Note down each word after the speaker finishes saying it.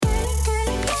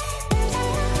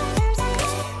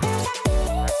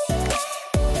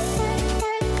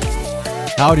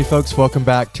Howdy, folks. Welcome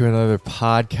back to another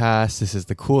podcast. This is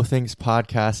the Cool Things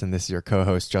Podcast, and this is your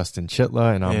co-host, Justin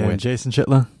Chitla, and I'm with Jason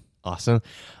Chitla. Awesome.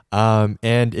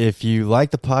 And if you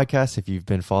like the podcast, if you've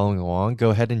been following along,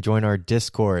 go ahead and join our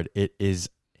Discord. It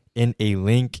is in a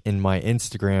link in my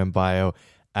Instagram bio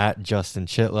at Justin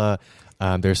Chitla.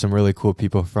 There's some really cool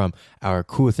people from our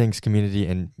Cool Things community,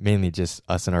 and mainly just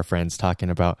us and our friends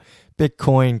talking about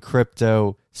Bitcoin,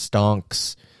 crypto,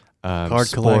 stonks,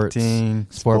 card collecting,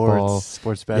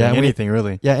 sports betting, anything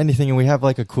really. Yeah, anything. And we have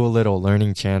like a cool little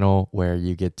learning channel where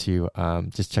you get to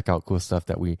just check out cool stuff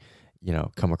that we,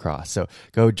 come across. So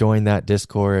go join that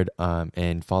Discord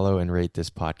and follow and rate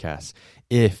this podcast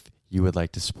if you would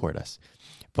like to support us.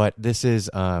 But this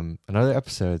is another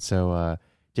episode. So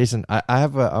Jason, I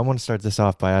want to start this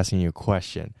off by asking you a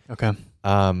question. Okay.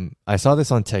 I saw this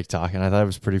on TikTok and I thought it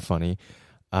was pretty funny.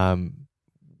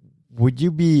 Would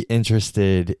you be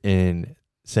interested in,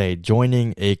 say,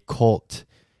 joining a cult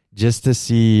just to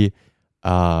see,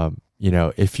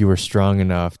 if you were strong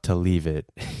enough to leave it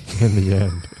in the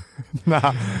end?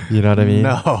 Nah. You know what I mean?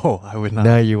 No, I would not.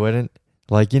 No, you wouldn't?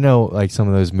 Like, like some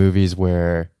of those movies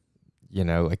where,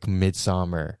 like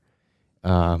Midsommar,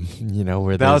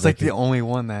 where that was like the only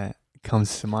one that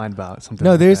comes to mind about something.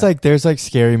 No, like there's that. there's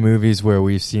scary movies where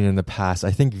we've seen in the past.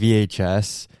 I think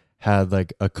VHS had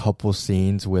like a couple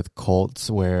scenes with cults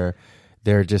where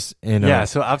they're just in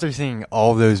so after seeing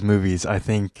all those movies, I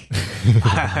think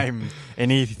I'm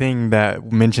anything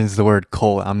that mentions the word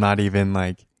cult, I'm not even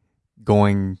like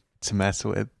going to mess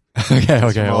with.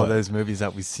 Okay. All those movies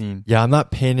that we've seen. Yeah, I'm not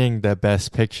painting the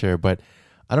best picture, but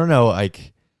I don't know,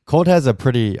 like cult has a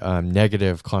pretty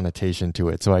negative connotation to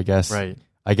it. So I guess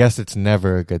it's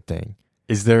never a good thing.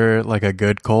 Is there like a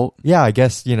good cult? Yeah, I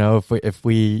guess, if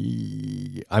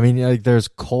we there's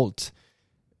cults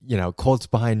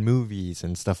behind movies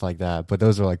and stuff like that, but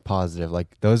those are like positive.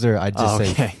 Like those are, I'd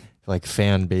just say like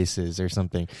fan bases or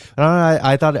something. I don't know,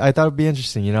 I thought it'd be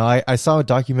interesting. I saw a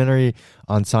documentary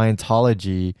on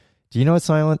Scientology. Do you know what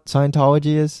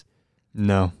Scientology is?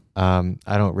 No. I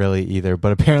don't really either,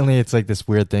 but apparently it's like this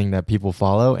weird thing that people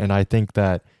follow. And I think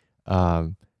that,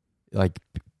 like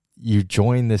you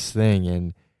join this thing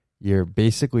and you're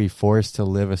basically forced to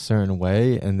live a certain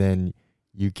way. And then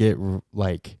you get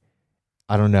like,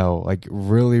 I don't know, like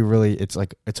really, really, it's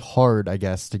hard, I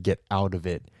guess, to get out of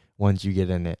it once you get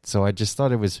in it. So I just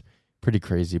thought it was pretty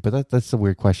crazy, but that's the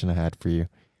weird question I had for you.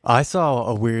 I saw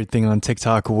a weird thing on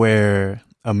TikTok where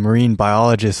a marine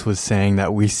biologist was saying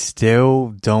that we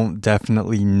still don't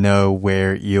definitely know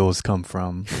where eels come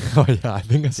from. Oh yeah, I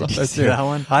think I saw that too. That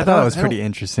one? I thought it was pretty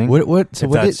interesting.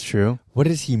 That's true. What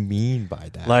does he mean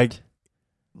by that? Like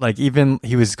even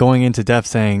he was going into depth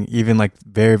saying even like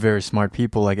very, very smart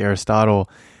people like Aristotle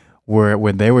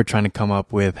when they were trying to come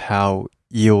up with how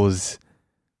eels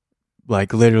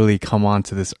like literally come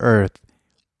onto this earth,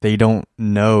 they don't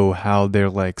know how they're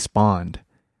like spawned.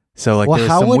 So like, well,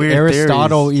 how would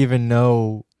Aristotle theories. even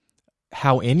know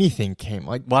how anything came?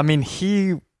 Like, well, I mean,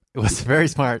 he was a very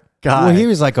smart guy. Well, he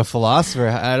was like a philosopher.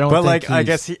 I don't. But think like, I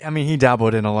guess he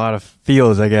dabbled in a lot of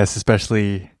fields. I guess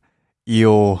especially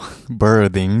eel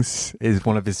birthings is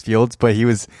one of his fields. But he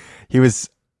was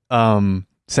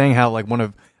saying how like one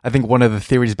of the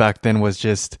theories back then was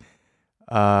just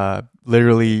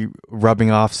literally rubbing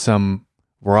off some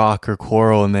rock or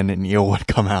coral and then an eel would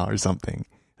come out or something.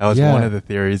 That was one of the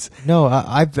theories. No,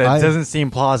 that doesn't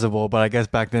seem plausible, but I guess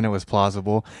back then it was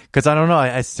plausible. Because I don't know,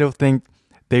 I still think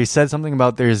they said something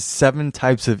about there's 7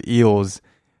 types of eels,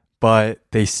 but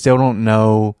they still don't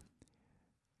know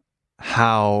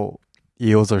how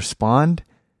eels are spawned.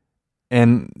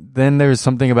 And then there's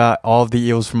something about all of the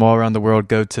eels from all around the world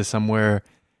go to somewhere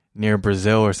near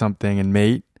Brazil or something and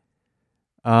mate.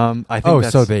 I think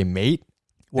so they mate?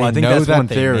 Well, I think that's one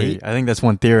theory. I think that's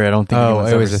one theory. I don't think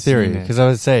it was a theory. Because I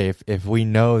would say if we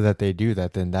know that they do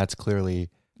that, then that's clearly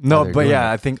no. But yeah,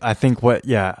 I think that's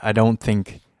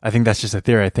just a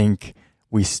theory. I think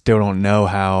we still don't know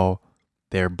how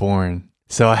they're born.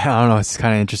 So I don't know. It's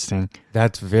kind of interesting.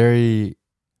 That's very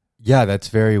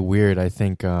weird. I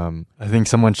think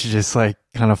someone should just like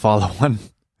kind of follow one.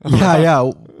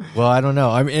 Yeah. Well, I don't know.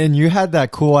 I mean, and you had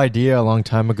that cool idea a long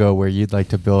time ago where you'd like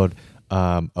to build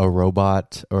a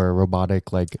robot or a robotic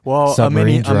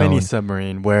submarine a mini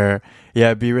submarine where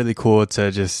it'd be really cool to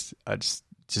just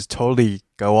totally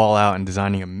go all out and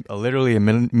designing literally a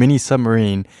mini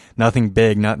submarine, nothing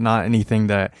big, not anything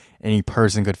that any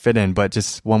person could fit in, but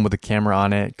just one with a camera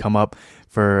on it, come up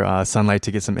for sunlight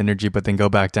to get some energy, but then go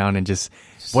back down and just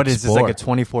what is this, like a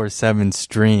 24/7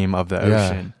 stream of the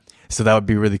ocean. So that would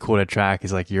be really cool to track,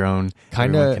 is like your own,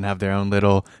 everyone can have their own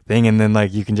little thing, and then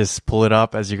like you can just pull it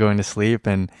up as you're going to sleep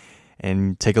and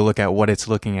and take a look at what it's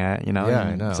looking at. You know, Yeah,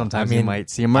 and I know. sometimes I you mean, might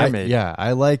see a mermaid.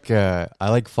 I like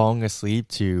falling asleep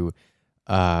to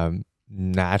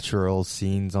natural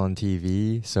scenes on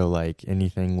TV. So like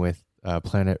anything with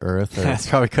planet Earth. Or, That's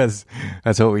probably because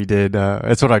that's what we did.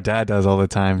 That's what our dad does all the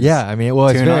time. yeah, I mean, well,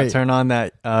 it's Turn on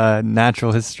that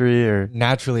natural history or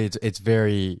naturally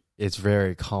it's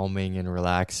very calming and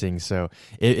relaxing. So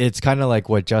it's kind of like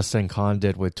what Justin Kan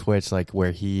did with Twitch, like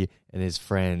where he and his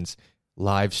friends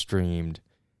live streamed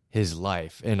his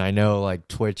life. And I know like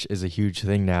Twitch is a huge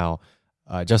thing now.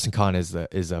 Justin Kan is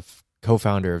a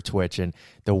co-founder of Twitch, and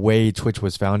the way Twitch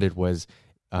was founded was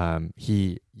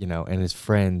he, you know, and his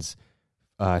friends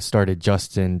started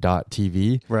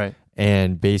Justin.tv. right.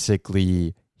 And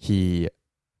basically he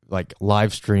like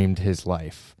live streamed his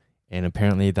life. And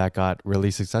apparently that got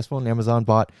really successful, and Amazon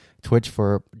bought Twitch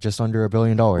for just under $1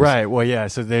 billion. Right. Well, yeah.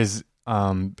 So there's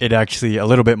it actually a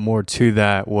little bit more to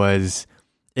that. Was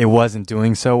it wasn't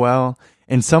doing so well,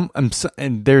 and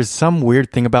and there's some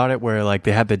weird thing about it where like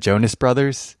they had the Jonas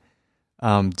Brothers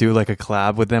do like a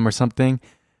collab with them or something.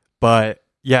 But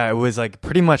yeah, it was like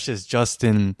pretty much just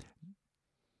Justin.tv,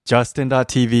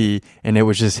 and it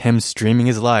was just him streaming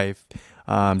his life.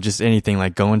 Just anything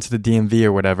like going to the DMV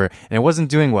or whatever, and it wasn't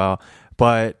doing well.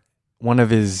 But one of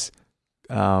his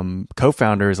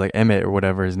co-founders, like Emmett or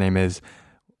whatever his name is,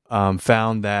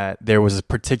 found that there was a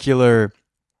particular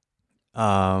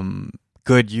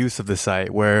good use of the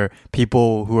site where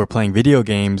people who were playing video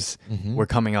games were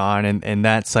coming on, and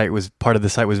that site was part of the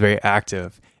site was very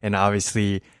active, and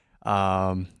obviously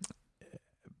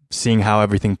seeing how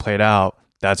everything played out,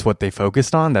 that's what they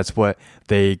focused on. That's what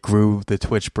they grew the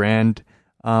Twitch brand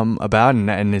about,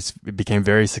 and it became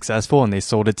very successful, and they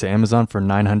sold it to Amazon for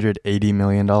 $980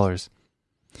 million.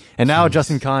 And now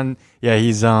Justin Kan, yeah,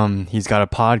 he's got a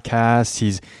podcast.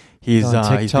 He's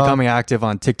becoming active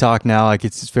on TikTok now. Like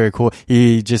it's very cool.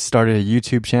 He just started a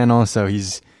YouTube channel, so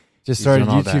he's started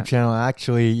a YouTube channel.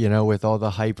 Actually, you know, with all the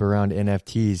hype around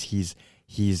NFTs,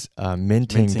 he's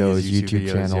minting those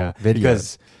YouTube channel videos.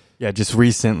 Because, yeah, just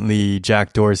recently,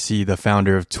 Jack Dorsey, the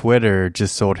founder of Twitter,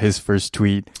 just sold his first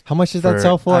tweet. How much does that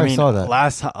sell for? I saw that.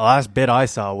 Last bid I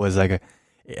saw was like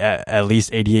at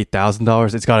least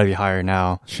 $88,000. It's got to be higher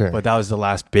now. Sure. But that was the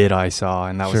last bid I saw,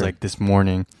 and that was like this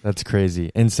morning. That's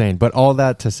crazy. Insane. But all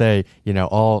that to say, you know,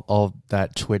 all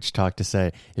that Twitch talk to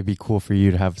say, it'd be cool for you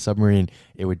to have a submarine.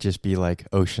 It would just be like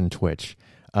Ocean Twitch.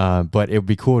 But it would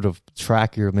be cool to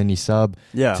track your mini sub,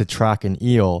 to track an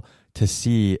eel, to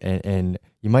see, and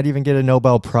you might even get a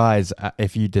Nobel Prize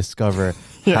if you discover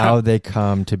how they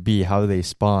come to be, how they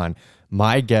spawn.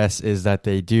 My guess is that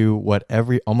they do what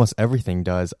almost everything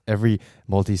does, every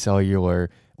multicellular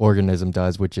organism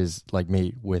does, which is like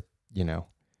mate with, you know,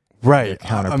 right.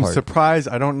 I'm surprised.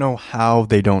 I don't know how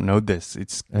they don't know this.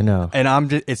 I know.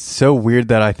 And it's so weird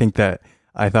that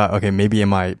I thought, okay, maybe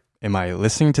am I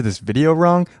listening to this video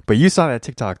wrong? But you saw that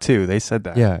TikTok too. They said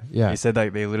that. Yeah. They said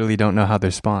that they literally don't know how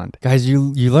they're spawned. Guys,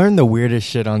 you learn the weirdest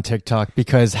shit on TikTok,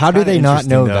 because how do they not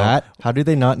know that? How do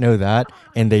they not know that?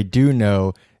 And they do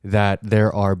know that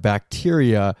there are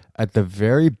bacteria at the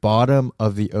very bottom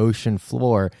of the ocean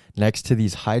floor next to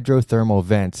these hydrothermal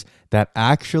vents that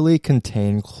actually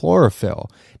contain chlorophyll.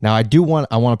 Now, I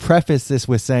want to preface this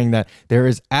with saying that there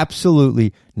is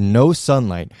absolutely no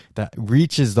sunlight that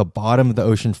reaches the bottom of the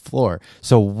ocean floor.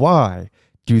 So why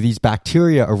do these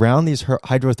bacteria around these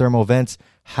hydrothermal vents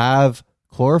have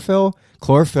chlorophyll?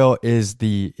 Chlorophyll is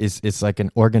it's like an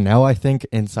organelle, I think,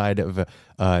 inside of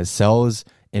cells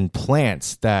in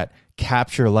plants that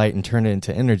capture light and turn it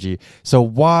into energy. So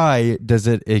why does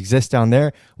it exist down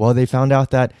there? Well, they found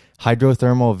out that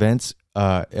hydrothermal vents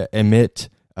emit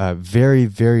very,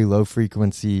 very low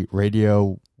frequency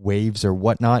radio waves or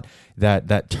whatnot that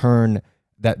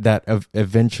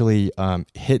eventually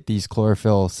hit these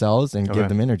chlorophyll cells and give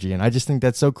them energy. And I just think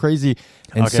that's so crazy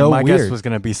and so my weird. guess was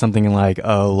going to be something like,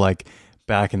 like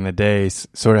back in the day,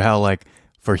 sort of how like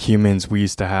for humans we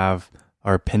used to have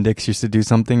our appendix used to do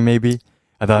something. Maybe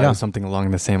I thought it was something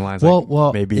along the same lines.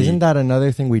 Well, maybe isn't that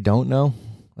another thing we don't know?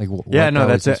 Like,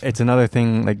 it's another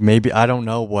thing. Like maybe I don't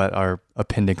know what our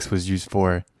appendix was used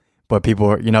for, but people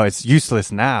are, it's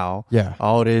useless now. Yeah,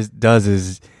 all it does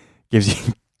is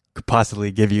could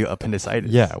possibly give you appendicitis.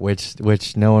 Yeah,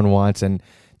 which no one wants, and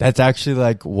that's actually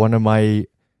like one of my.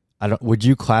 Would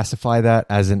you classify that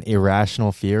as an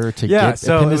irrational fear to get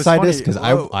appendicitis? Because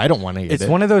I don't want to get it. It's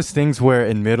one of those things where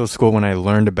in middle school when I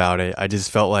learned about it, I just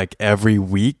felt like every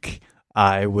week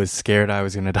I was scared I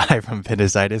was going to die from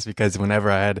appendicitis, because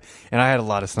whenever I had a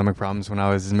lot of stomach problems when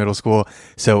I was in middle school.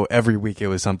 So every week it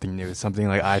was something new. Something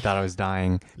like I thought I was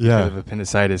dying because of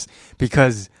appendicitis.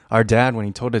 Because our dad, when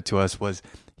he told it to us,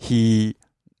 he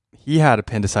had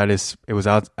appendicitis. It was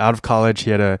out of college.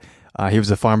 He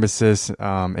was a pharmacist in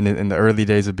the early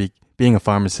days of being a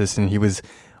pharmacist, and he was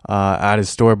at his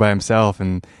store by himself,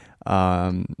 and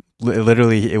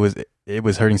literally it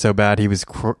was hurting so bad he was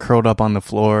curled up on the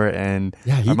floor, and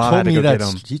he my mom had to go get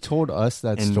him. He told us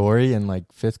that story in like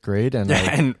 5th grade, and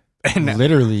like, and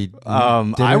literally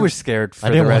I was scared for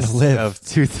the rest of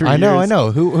 2-3 years. I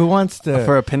know who wants to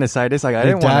for appendicitis. Like I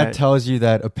your didn't want. Dad tells you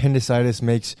that appendicitis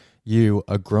makes you,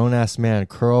 a grown-ass man,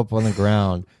 curl up on the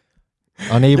ground,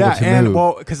 unable to move.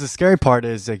 Well, because the scary part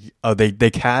is like, they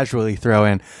casually throw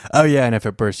in, oh yeah, and if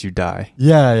it bursts, you die.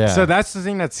 Yeah. So that's the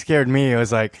thing that scared me. It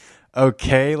was like,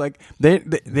 okay, like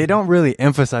they don't really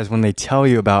emphasize when they tell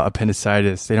you about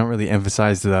appendicitis. They don't really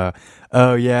emphasize the,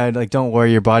 oh yeah, like don't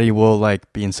worry, your body will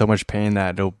like be in so much pain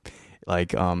that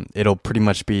it'll pretty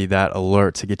much be that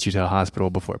alert to get you to the hospital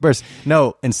before it bursts.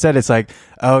 No, instead it's like,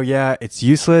 oh yeah, it's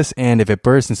useless, and if it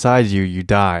bursts inside you, you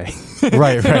die.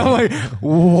 Right. And I'm like,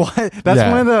 what?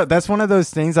 That's one of those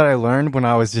things that I learned when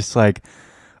I was just like,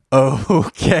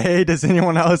 okay, does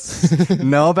anyone else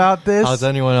know about this? How's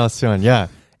anyone else doing? Yeah.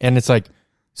 And it's like,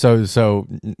 so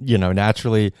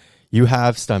naturally you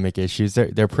have stomach issues.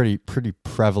 They're pretty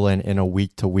prevalent in a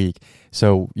week to week.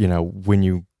 So, when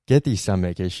you get these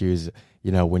stomach issues,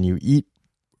 when you eat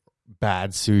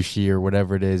bad sushi or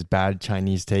whatever it is, bad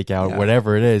Chinese takeout,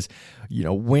 whatever it is,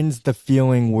 when's the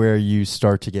feeling where you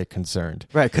start to get concerned?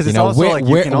 Right, because it's also like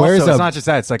you can also, it's not just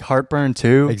that, it's like heartbure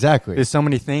too. Exactly. There's so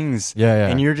many things. Yeah.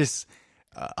 And you're just,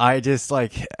 I just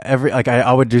like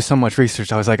I would do so much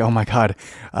research. I was like, oh my God,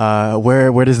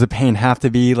 where does the pain have to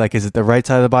be? Like, is it the right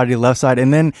side of the body, left side?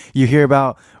 And then you hear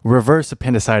about reverse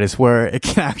appendicitis where it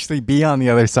can actually be on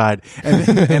the other side. And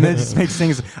then it just makes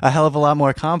things a hell of a lot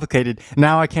more complicated.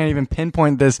 Now I can't even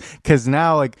pinpoint this because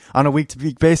now like on a week to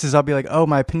week basis, I'll be like, oh,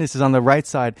 my appendix is on the right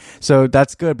side. So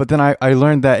that's good. But then I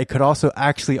learned that it could also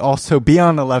be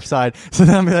on the left side. So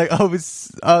then I'll be like,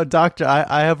 oh, doctor,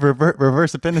 I have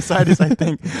reverse appendicitis.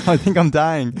 I think I'm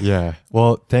dying. Yeah.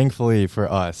 Well, thankfully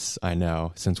for us, I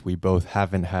know, since we both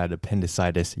haven't had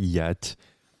appendicitis yet,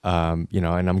 and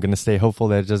I'm going to stay hopeful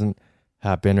that it doesn't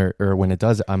happen, or when it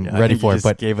does, I'm ready for it.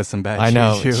 But gave us some bad I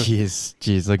know. juju.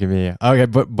 Jeez, look at me. Okay.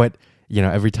 But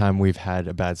every time we've had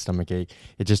a bad stomach ache,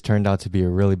 it just turned out to be a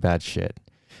really bad shit.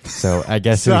 So I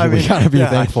guess we gotta be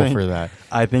thankful for that.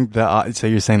 I think so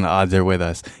you're saying the odds are with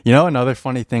us. Another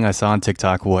funny thing I saw on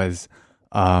TikTok was,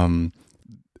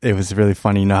 it was really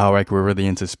funny. You know how like we're really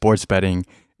into sports betting.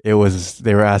 They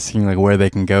were asking like where they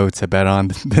can go to bet on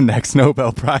the next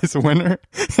Nobel Prize winner.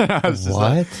 And I was just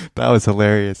like, that was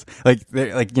hilarious. Like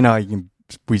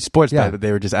we sports bet, but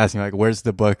they were just asking like, where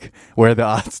are the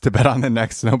odds to bet on the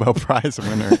next Nobel Prize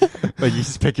winner? Like you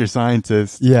just pick your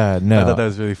scientist. Yeah, no. I thought that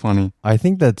was really funny. I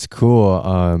think that's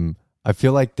cool. I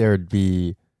feel like there would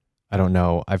be, I don't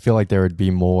know. I feel like there would be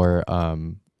more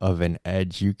of an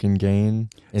edge you can gain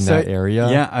in that area.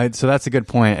 Yeah, so that's a good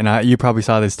point. And you probably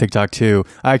saw this TikTok too.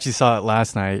 I actually saw it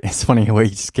last night. It's funny how we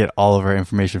just get all of our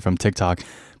information from TikTok.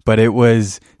 But it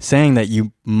was saying that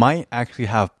you might actually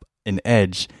have an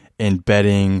edge in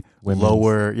betting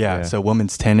lower, so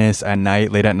women's tennis at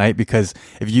night, late at night, because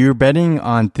if you're betting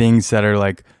on things that are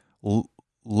like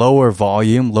lower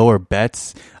volume, lower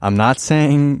bets. I'm not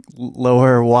saying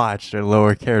lower watched or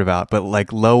lower cared about, but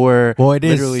like lower. Well, it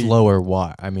is lower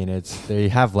watch. I mean, they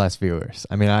have less viewers.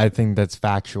 I mean, I think that's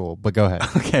factual, but go ahead.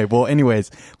 Okay. Well, anyways,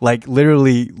 like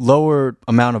literally lower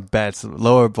amount of bets,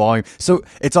 lower volume. So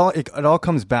it all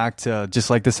comes back to just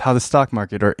like this, how the stock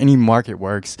market or any market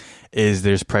works is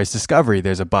there's price discovery.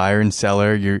 There's a buyer and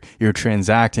seller. You're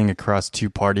transacting across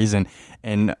two parties.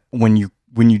 And when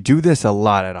you do this a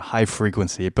lot at a high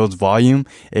frequency, it builds volume,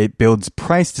 it builds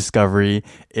price discovery,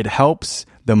 it helps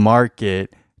the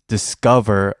market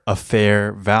discover a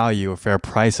fair value, a fair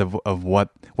price of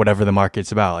whatever the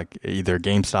market's about, like either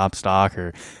GameStop stock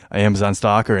or Amazon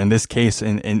stock, or in this case,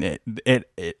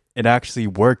 it actually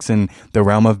works in the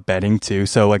realm of betting too.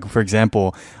 So like, for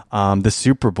example, the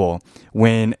Super Bowl,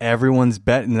 when everyone's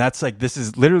betting, that's like, this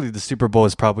is literally the Super Bowl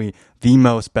is probably the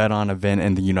most bet on event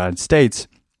in the United States.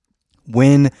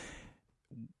 When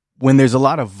there's a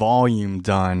lot of volume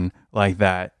done like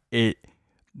that,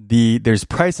 there's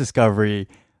price discovery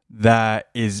that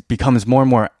becomes more and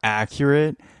more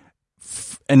accurate,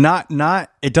 and not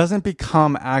it doesn't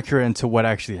become accurate into what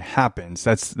actually happens.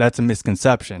 That's a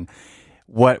misconception.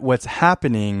 What's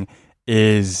happening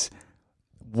is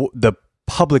the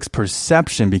public's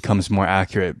perception becomes more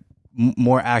accurate,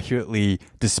 more accurately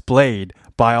displayed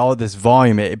by all this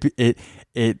volume.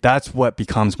 that's what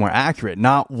becomes more accurate,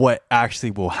 not what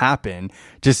actually will happen.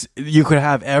 Just you could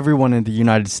have everyone in the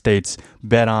United States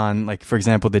bet on, like, for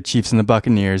example, the Chiefs and the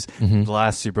Buccaneers, the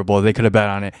last Super Bowl. They could have bet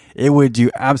on it. It would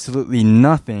do absolutely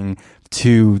nothing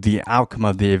to the outcome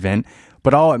of the event.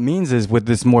 But all it means is with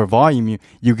this more volume,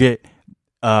 you get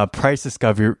price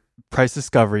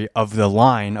discovery of the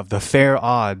line, of the fair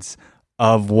odds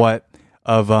of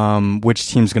which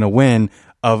team's going to win,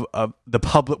 of the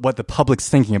public, what the public's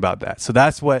thinking about that. So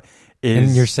that's what is.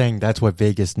 And you're saying that's what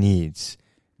Vegas needs.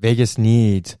 Vegas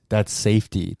needs that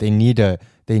safety. They need a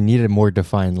more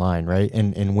defined line, right?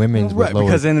 And women's right, lower,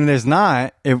 because then there's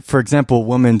not. For example,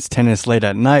 women's tennis late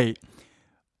at night.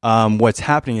 What's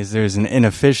happening is there's an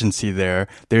inefficiency there.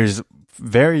 There's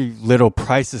very little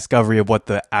price discovery of what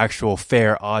the actual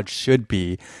fair odds should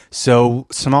be. So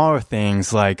smaller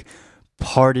things like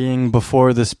partying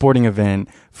before the sporting event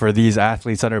for these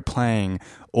athletes that are playing,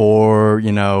 or,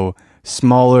 you know,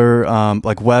 smaller,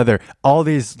 like weather, all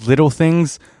these little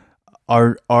things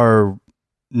are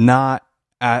not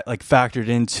factored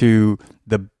into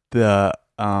the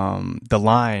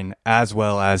line, as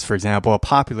well as, for example, a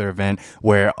popular event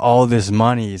where all this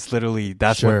money is literally,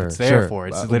 that's what it's there for.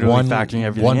 It's literally factoring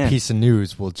everything in. One piece of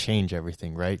news will change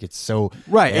everything, right? It's so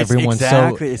right. Everyone's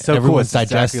it's so cool. It's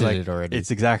digested exactly it already.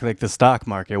 It's exactly like the stock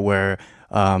market, where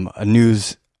a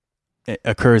news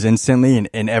occurs instantly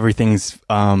and everything's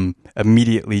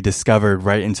immediately discovered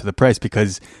right into the price,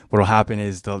 because what will happen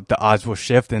is the odds will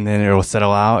shift and then it'll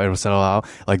settle out.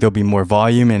 Like there'll be more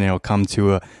volume and it'll come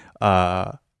to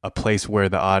a place where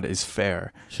the odd is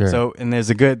fair. Sure. So, and there's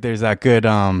that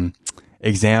good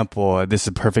example. This is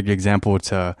a perfect example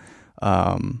to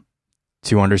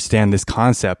understand this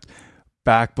concept.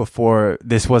 Back before,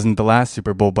 this wasn't the last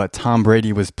Super Bowl, but Tom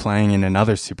Brady was playing in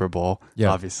another Super Bowl. Yeah.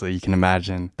 Obviously, you can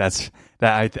imagine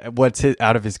what's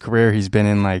out of his career. He's been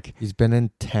in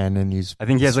 10, and I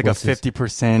think he has like a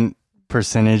 50%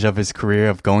 percentage of his career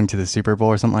of going to the Super Bowl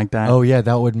or something like that. Oh yeah,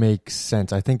 that would make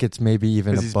sense. I think it's maybe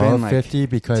even above 50,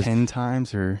 because 10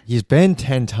 times, or he's been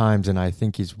 10 times, and I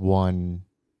think he's won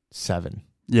 7.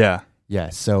 Yeah.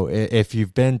 Yeah. So if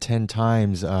you've been 10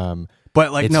 times,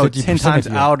 but 10 times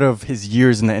out of his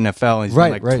years in the NFL, he's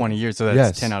been 20 years, so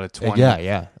that's 10 out of 20.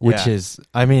 Yeah. Which is,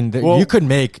 I mean, you could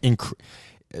make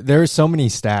there are so many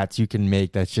stats you can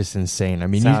make that's just insane. I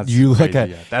mean, you look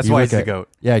at that's why he's the GOAT.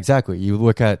 Yeah, exactly. You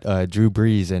look at Drew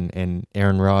Brees and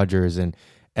Aaron Rodgers and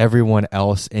everyone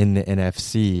else in the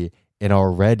NFC, and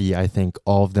already I think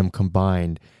all of them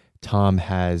combined, Tom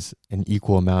has an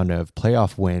equal amount of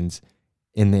playoff wins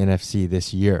in the NFC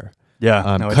this year.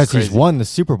 Yeah, because he's won the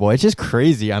Super Bowl. It's just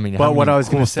crazy. I mean, but what I was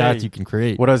going to say, stats you can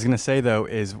create. What I was going to say though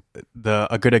is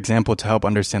a good example to help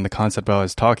understand the concept I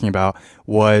was talking about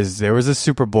was there was a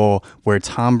Super Bowl where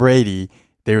Tom Brady,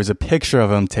 there was a picture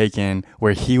of him taken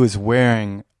where he was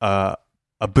wearing a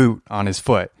boot on his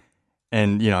foot,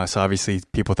 and so obviously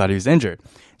people thought he was injured.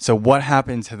 So what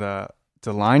happened to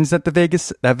the lines that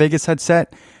Vegas had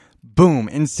set? Boom!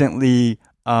 Instantly.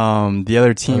 The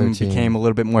other team became a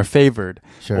little bit more favored,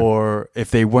 sure. Or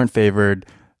if they weren't favored,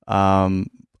 a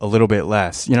little bit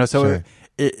less. So sure.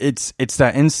 It's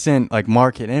that instant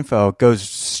market info goes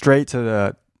straight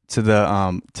to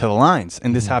the lines,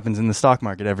 and this happens in the stock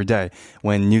market every day.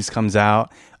 When news comes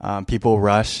out, people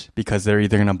rush because they're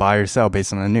either going to buy or sell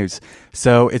based on the news.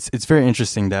 So it's very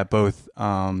interesting that both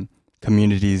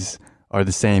communities are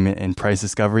the same in price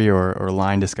discovery or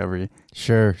line discovery.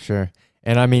 Sure.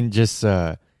 And I mean, just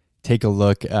take a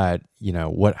look at,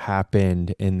 what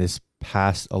happened in this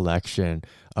past election,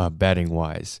 betting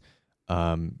wise.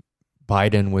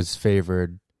 Biden was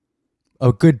favored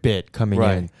a good bit coming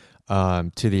in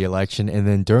to the election. And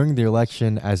then during the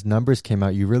election, as numbers came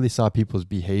out, you really saw people's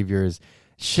behaviors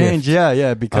change.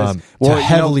 Yeah. Because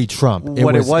heavily Trump.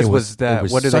 What it was that,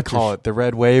 what did they call it? The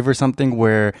red wave or something,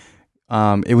 where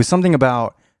it was something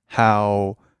about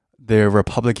how the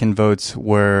Republican votes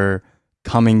were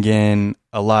coming in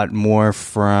a lot more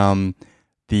from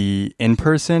the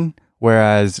in-person,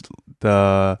 whereas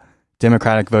the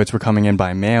Democratic votes were coming in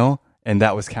by mail, and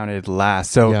that was counted last.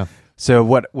 So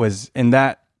what was in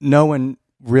that, no one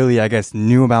really, I guess,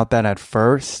 knew about that at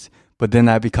first, but then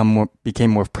that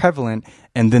became more prevalent,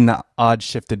 and then the odds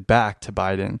shifted back to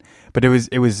Biden. But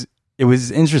it was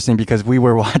interesting because we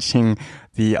were watching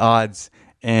the odds.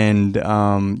 And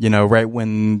right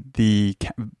when the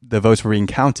votes were being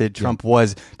counted, Trump all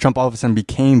of a sudden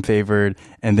became favored,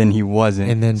 and then he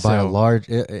wasn't. And then by a large,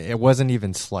 it wasn't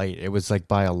even slight. It was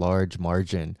by a large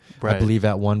margin. Right. I believe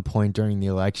at one point during the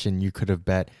election, you could have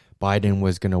bet Biden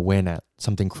was going to win at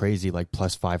something crazy like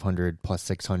plus 500, plus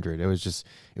 600. It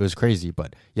was crazy.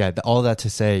 But yeah, all that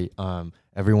to say,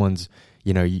 everyone's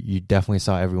you definitely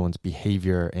saw everyone's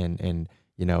behavior and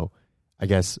I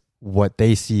guess what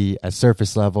they see at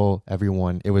surface level.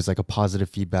 Everyone, it was like a positive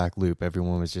feedback loop.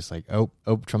 Everyone was just like, oh,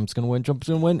 Trump's gonna win,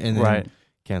 and then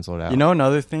cancel it out.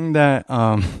 Another thing that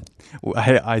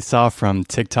I saw from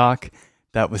TikTok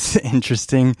that was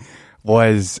interesting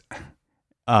was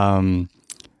how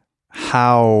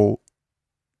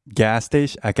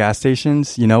at gas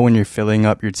stations, when you're filling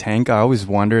up your tank, I always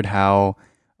wondered how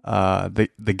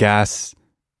the gas,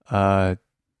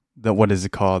 what is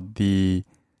it called? The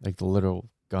little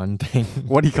gun thing.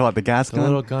 What do you call it? The gas gun? The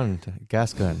little gun.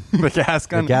 Gas gun. The gas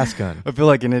gun? The gas gun. I feel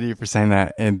like an idiot for saying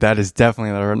that, and that is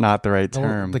definitely not the right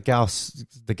term. The gas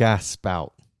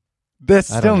spout.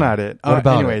 That's still not it. What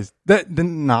about anyways, the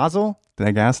nozzle?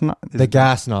 The gas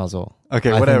nozzle?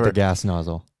 Okay, whatever. I think the gas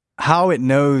nozzle. How it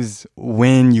knows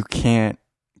when you can't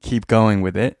keep going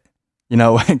with it.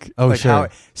 Sure.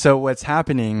 So what's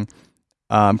happening,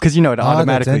 because it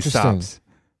automatically stops.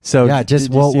 So yeah, did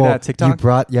you see that TikTok?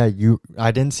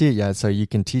 I didn't see it yet, so you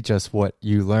can teach us what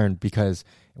you learned, because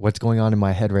what's going on in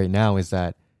my head right now is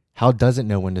that how does it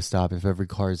know when to stop if every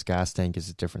car's gas tank is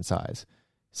a different size?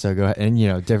 So go ahead, and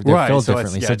they're filled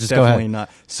differently. So just go ahead.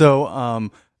 Not. So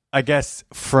I guess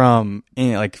from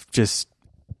just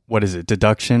what is it,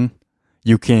 deduction,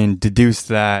 you can deduce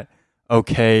that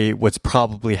what's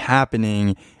probably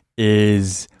happening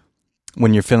is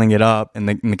when you're filling it up and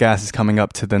the gas is coming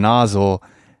up to the nozzle.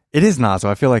 It is nozzle.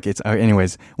 I feel like it's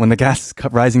anyways. When the gas is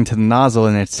rising to the nozzle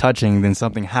and it's touching, then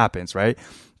something happens, right?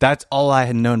 That's all I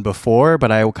had known before,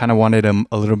 but I kind of wanted a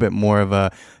little bit more of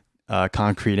a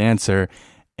concrete answer,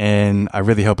 and I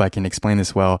really hope I can explain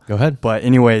this well. Go ahead. But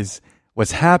anyways,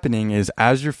 what's happening is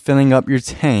as you're filling up your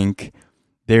tank,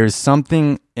 there's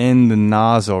something in the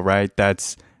nozzle, right?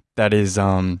 There's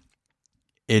a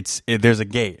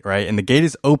gate, right? And the gate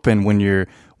is open when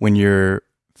you're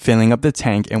filling up the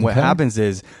tank, and what happens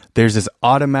is there's this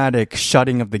automatic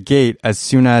shutting of the gate as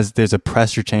soon as there's a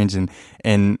pressure change,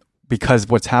 and because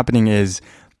what's happening is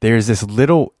there's this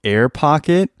little air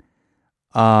pocket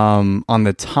on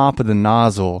the top of the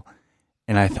nozzle,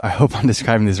 and I hope I'm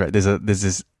describing this right. There's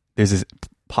this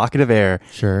pocket of air,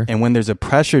 sure, and when there's a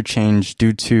pressure change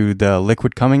due to the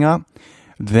liquid coming up,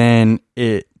 then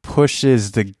it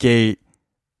pushes the gate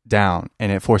down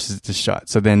and it forces it to shut,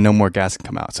 so then no more gas can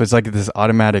come out. So it's like this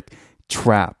automatic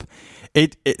trap.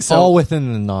 So all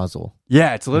within the nozzle.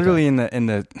 Yeah, it's literally in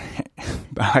the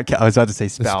I was about to say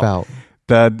spout.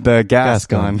 The gas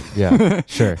gun. Yeah,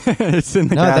 sure. It's in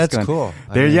the gas gun. That's cool.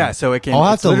 So it can. I'll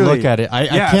have to look at it. I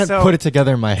can't put it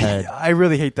together in my head. I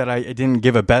really hate that I didn't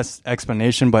give a best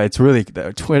explanation, but it's really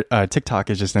TikTok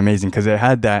is just amazing because it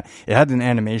had an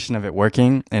animation of it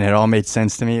working, and it all made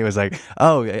sense to me. It was like,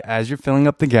 as you're filling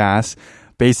up the gas,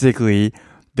 basically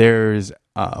there's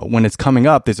when it's coming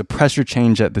up, there's a pressure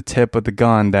change at the tip of the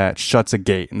gun that shuts a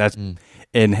gate, and that's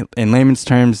in layman's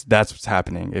terms, that's what's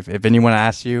happening. If anyone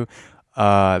asks you,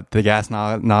 the gas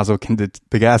nozzle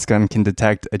the gas gun can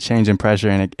detect a change in pressure,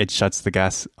 and it shuts the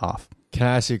gas off. Can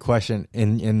I ask you a question?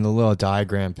 In the little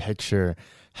diagram picture,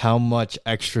 how much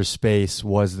extra space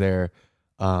was there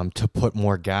to put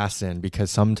more gas in? Because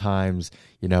sometimes,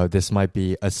 this might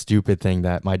be a stupid thing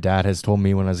that my dad has told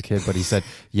me when I was a kid, but he said,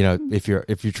 if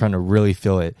you're trying to really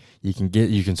fill it, you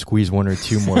can squeeze one or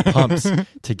two more pumps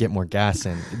to get more gas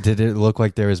in. Did it look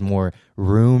like there was more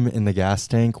room in the gas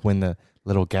tank when the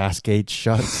little gas gate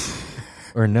shuts?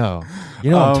 Or no?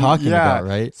 You know what I'm talking about,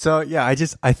 right? So yeah,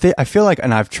 I feel like,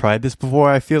 and I've tried this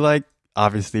before, I feel like,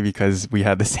 obviously because we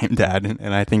had the same dad,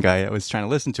 and I think I was trying to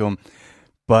listen to him,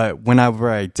 but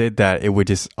whenever I did that, it would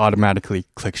just automatically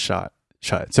click shut.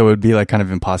 So it would be like kind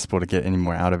of impossible to get any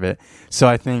more out of it. So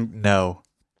I think no,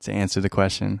 to answer the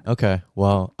question. Okay.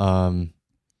 Well, I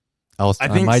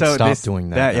might stop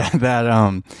doing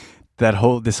that.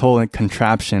 This whole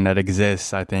contraption that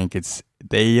exists, I think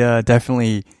they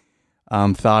definitely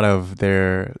thought of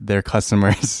their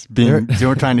customers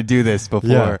trying to do this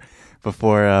before.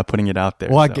 Before putting it out there.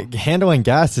 Well, handling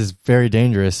gas is very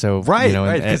dangerous. So, right.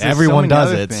 And everyone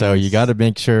does it. Things. So you got to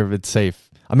make sure it's safe.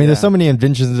 I mean, there's so many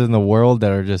inventions in the world that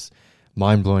are just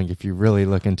mind blowing if you really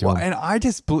look into them. And I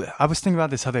was thinking about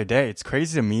this other day. It's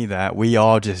crazy to me that we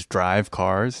all just drive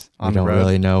cars on the road. We don't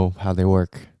really know how they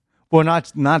work. Well,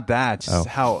 not that. Just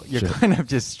how you're kind of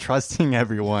just trusting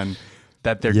everyone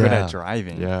that they're good at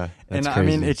driving. Yeah. And crazy. I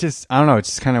mean, it's just, I don't know, it's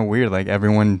just kind of weird. Like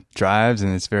everyone drives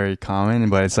and it's very common,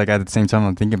 but it's like at the same time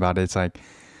I'm thinking about it, it's like,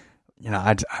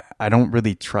 I don't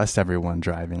really trust everyone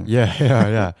driving.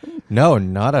 Yeah. No,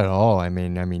 not at all. I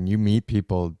mean, you meet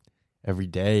people every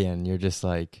day and you're just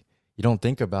like, you don't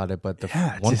think about it. But the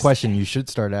question you should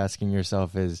start asking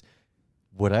yourself is,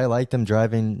 would I like them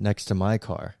driving next to my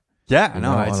car? Yeah, You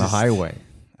no, know, it's on the just, highway.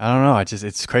 I don't know.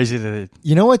 It's crazy that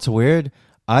You know what's weird?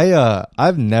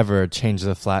 I've never changed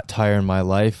a flat tire in my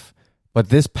life, but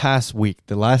this past week,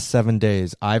 the last 7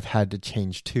 days, I've had to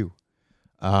change 2.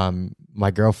 My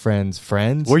girlfriend's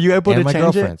friends. were you able and to my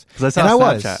change girlfriend's. it? Because I saw And I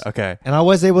was. Snapchat. Okay. And I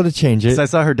was able to change it. So I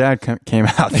saw her dad came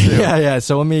out too. Yeah.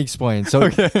 So let me explain. So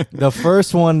the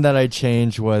first one that I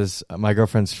changed was my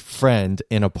girlfriend's friend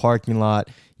in a parking lot.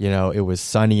 You know, it was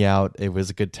sunny out. It was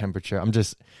a good temperature. I'm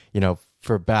just, you know,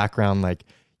 for background, like,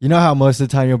 you know how most of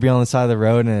the time you'll be on the side of the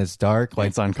road and it's dark? Like,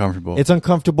 It's uncomfortable. it's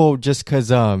uncomfortable just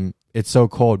because it's so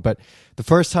cold. But the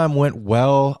first time went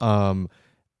well.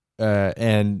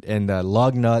 And the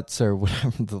lug nuts or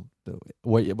whatever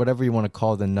whatever you want to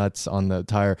call the nuts on the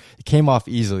tire, it came off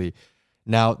easily.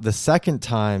 Now the second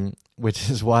time, which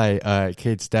is why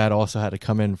Kate's dad also had to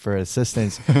come in for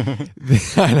assistance.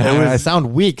 I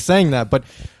sound weak saying that, but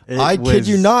I kid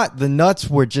you not, the nuts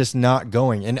were just not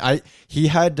going, and he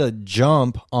had to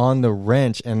jump on the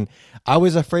wrench, and I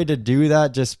was afraid to do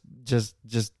that just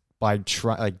by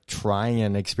trying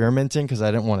and experimenting because I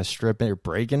didn't want to strip it or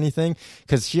break anything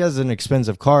because she has an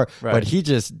expensive car, Right. but he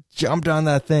just jumped on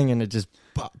that thing and it just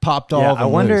popped Yeah, off. I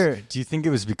wonder, do you think it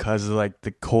was because of like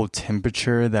the cold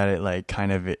temperature that it like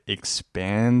kind of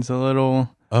expands a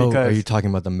little? Oh, Because, are you talking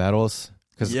about the metals?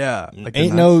 Because yeah, like the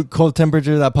ain't no cold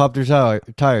temperature that popped her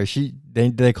tire.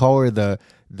 They call her the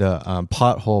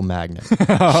pothole magnet.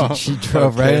 She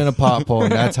drove right in a pothole,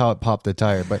 and that's how it popped the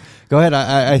tire. But go ahead.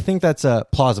 I think that's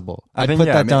plausible. I I'd think put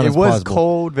that down it as was plausible.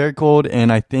 cold, very cold,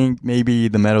 and I think maybe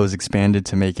the metal is expanded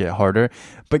to make it harder.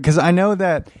 But because I know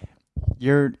that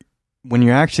when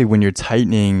you're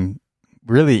tightening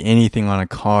really anything on a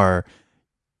car,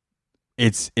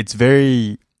 it's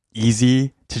very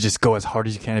easy to just go as hard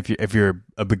as you can if you're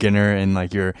a beginner and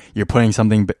like you're putting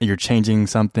something, you're changing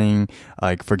something,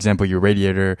 like for example your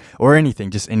radiator or anything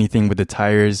with the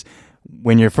tires.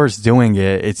 When you're first doing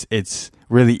it, it's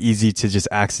really easy to just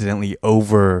accidentally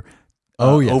over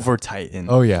tighten.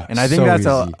 Oh yeah, And I think so that's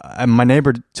easy. my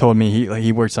neighbor told me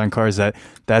he works on cars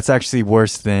that's actually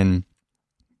worse than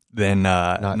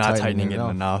not tightening it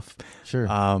enough. enough.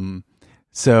 Sure.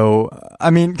 So I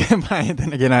mean, then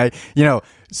again,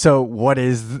 so what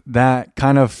is that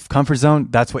kind of comfort zone?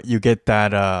 That's what you get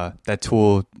that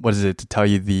tool. What is it to tell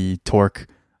you the torque?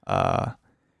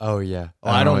 Oh yeah.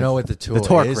 I I don't don't know know what the tool The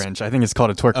torque is. wrench. I think it's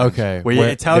called a torque wrench. Okay. Where Where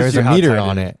it tells there's you a how meter tight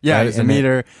on is. it, Yeah, right? there's a And it-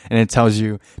 meter, and it tells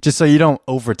you just so you don't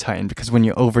over tighten, because when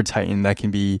you over tighten, that can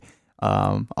be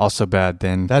also bad.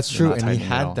 Then That's you're true. not And he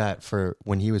tightening at all. had that for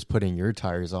when he was putting your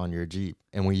tires on your Jeep,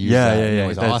 and we used Yeah, that. yeah, and yeah. It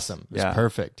was That's- awesome. It was yeah.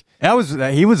 perfect.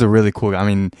 He was a really cool guy. I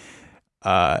mean,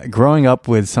 growing up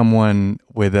with someone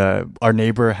with our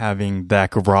neighbor having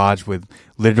that garage with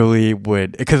literally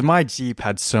because my Jeep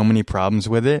had so many problems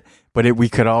with it, but we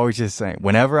could always just say,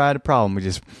 whenever I had a problem, we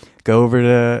just go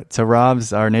over to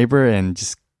Rob's, our neighbor, and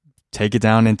just take it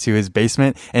down into his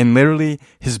basement. And literally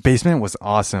his basement was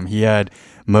awesome. He had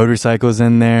motorcycles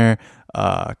in there,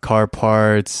 car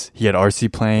parts, he had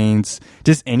RC planes,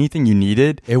 just anything you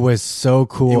needed. It was so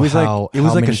cool. It was how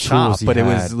like many a shop, tools he but it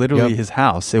had. was literally Yep. his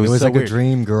house. It It was, was so like weird. a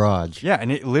dream garage. Yeah,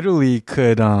 and it literally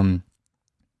could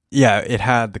it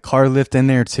had the car lift in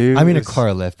there too. I mean, It a was-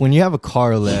 car lift. When you have a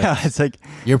car lift, Yeah, it's like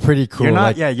you're pretty cool. you're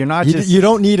not. Like, You're not you, just. you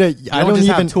don't need a. You I don't don't just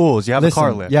even have tools. You have listen, a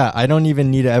car lift. Yeah, I don't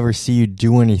even need to ever see you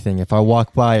do anything. If I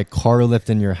walk by a car lift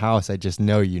in your house, I just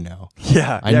know you know.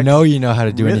 Yeah, I know you know how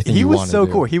to do Really, anything he you was want so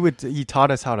to do. cool. He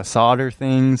taught us how to solder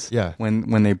things. Yeah.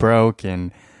 When they broke,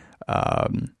 and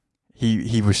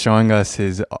he was showing us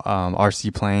his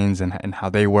RC planes and how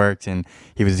they worked, and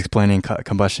he was explaining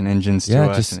combustion engines to Yeah,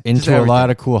 us. just and into a everything. lot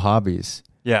of cool hobbies.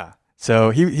 Yeah. So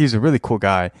he's a really cool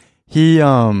guy. He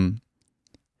doesn't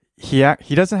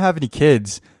have any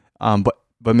kids,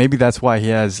 but maybe that's why he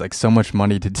has like so much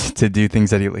money to do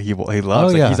things that he loves. Oh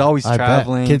Like, yeah, he's always I bet.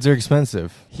 traveling. Kids are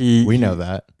expensive. We know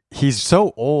that. He's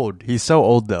so old. He's so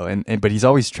old though, and but he's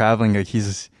always traveling. Like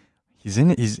he's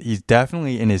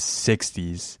definitely in his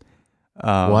 60s.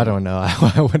 Well, I don't know.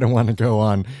 I wouldn't want to go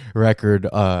on record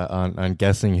on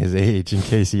guessing his age in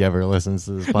case he ever listens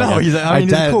to this podcast. No, he's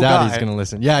a cool doubt guy. he's going to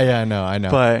listen. Yeah, I know.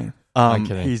 But I'm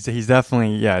kidding. he's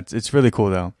definitely it's really cool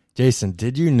though. Jason,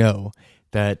 did you know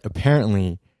that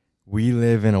apparently we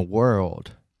live in a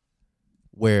world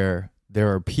where there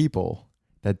are people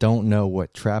that don't know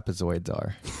what trapezoids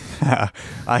are?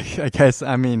 I guess.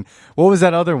 I mean, what was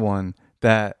that other one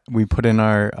that we put in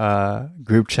our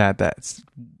group chat that's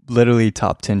literally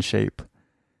top 10 shape?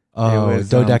 Oh, It was,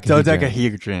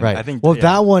 dodecahedron. Right. Right. I think. Well, yeah.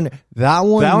 that one that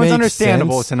one's makes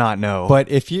understandable sense, to not know. But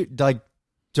if you like,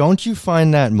 don't you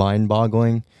find that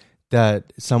mind-boggling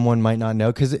that someone might not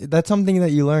know? Because that's something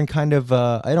that you learn kind of,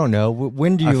 I don't know.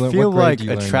 When do you learn? I feel what grade like do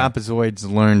you a learn trapezoid's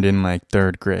learned in like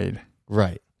 3rd grade that?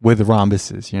 Right. with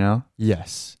rhombuses, you know?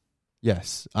 Yes.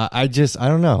 I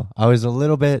don't know. I was a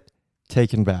little bit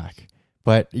taken back,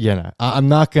 but I'm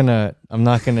not gonna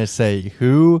say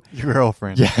who. Your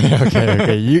girlfriend. Yeah.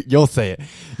 Okay. You'll say it.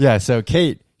 Yeah. So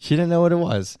Kate, she didn't know what it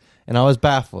was, and I was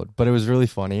baffled, but it was really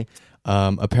funny.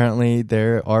 Apparently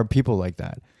there are people like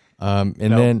that.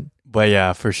 But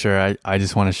yeah, for sure. I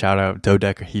just want to shout out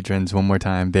dodecahedrons one more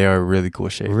time. They are a really cool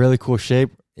shape. Really cool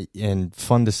shape and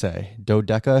fun to say.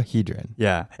 Dodecahedron.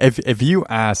 Yeah. If you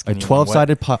ask A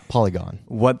 12-sided polygon.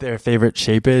 what their favorite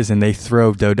shape is and they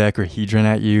throw dodecahedron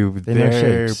at you, They know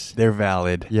shapes. they're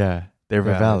valid. Yeah. They're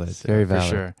valid. So, very valid. For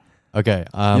sure. Okay.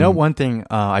 One thing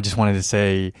I just wanted to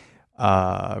say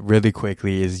really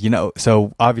quickly is,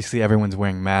 so obviously everyone's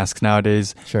wearing masks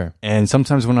nowadays. Sure. And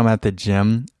sometimes when I'm at the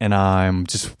gym and I'm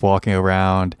just walking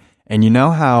around, and you know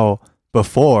how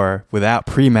before, without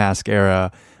pre-mask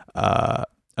era,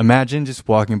 imagine just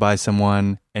walking by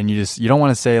someone and you don't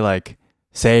want to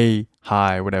say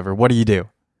hi or whatever. What do?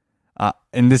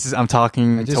 And I'm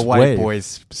talking to white wave.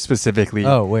 boys specifically.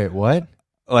 Oh, wait, what?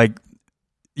 Like,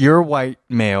 you're a white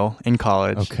male in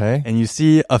college. Okay. And you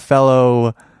see a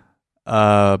fellow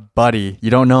buddy. You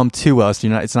don't know him too well, so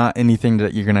it's not anything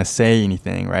that you're going to say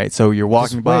anything, right? So you're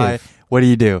walking Just by. wave. What do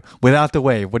you do? Without the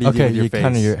wave, what do you do with your face?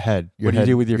 Kind of your head. What do you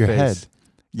do with your face? Head.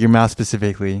 Your mouth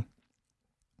specifically.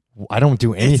 I don't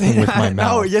do anything with my mouth.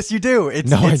 No, yes, you do. I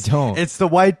don't. It's the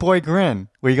white boy grin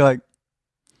where you go like,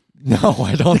 no,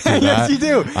 I don't do that. yes, you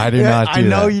do. I do not do that. I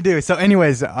know you do. So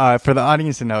anyways, for the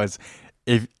audience to know is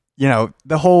if,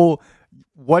 the whole,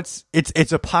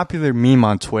 it's a popular meme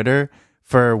on Twitter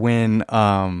for when,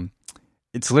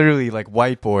 it's literally like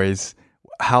white boys,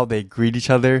 how they greet each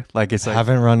other. Like it's like, I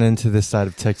haven't run into this side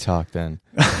of TikTok then.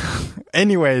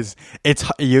 anyways, it's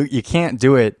you can't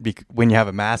do it when you have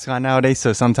a mask on nowadays.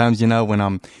 So sometimes when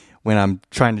I'm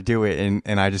trying to do it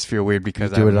and I just feel weird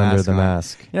because You do I have it a under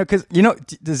mask the on. mask.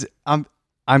 Because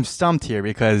I'm stumped here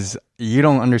because you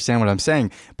don't understand what I'm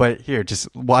saying. But here,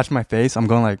 just watch my face. I'm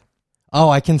going like, Oh,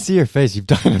 I can see your face. You've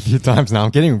done it a few times now.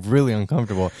 I'm getting really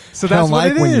uncomfortable. So I that's don't what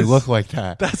like it when you is. look like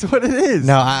that. that's what it is.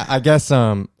 No, I guess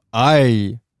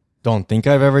I don't think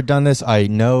I've ever done this. I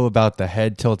know about the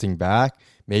head tilting back,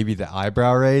 maybe the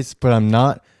eyebrow raise, but I'm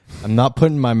not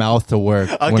putting my mouth to work.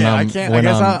 Okay, when I can't.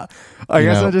 I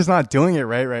guess I'm just not doing it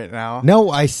right now. No,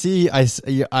 I see. I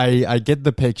get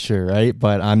the picture, right?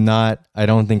 But I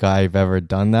don't think I've ever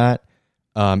done that.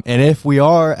 And if we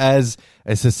are, as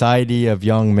a society of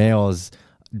young males,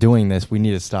 doing this, we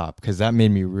need to stop because that made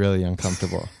me really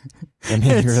uncomfortable. That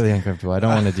made me really uncomfortable. I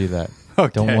don't want to do that.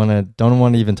 Okay. Don't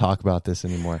want to even talk about this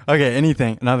anymore. Okay,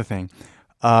 another thing.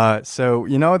 So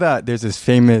you know that there's this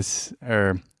famous,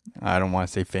 or I don't want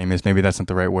to say famous, maybe that's not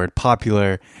the right word,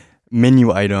 popular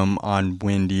menu item on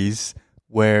Wendy's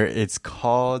where it's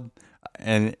called,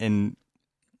 and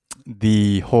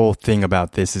the whole thing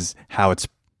about this is how it's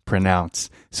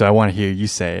pronounced. So I want to hear you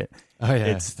say it. Oh yeah,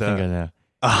 It's I think I know.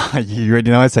 You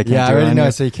already know it. So I already know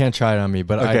it, so you can't try it on me.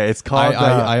 But Okay, it's called,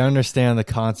 I understand the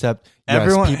concept.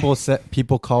 Everyone-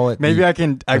 people call it. Maybe we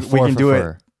can do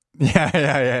it.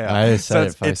 Yeah. I just said it.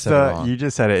 If I said it wrong. You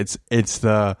just said it. It's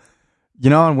the,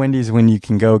 on Wendy's when you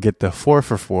can go get the 4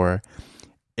 for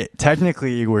 $4.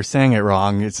 Technically, we're saying it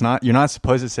wrong. It's not. You're not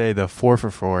supposed to say the 4 for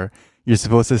 $4. You're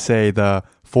supposed to say the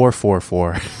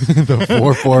 444. The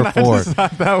 444. I just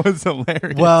thought that was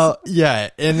hilarious. Well,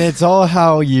 yeah, and it's all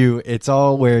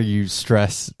where you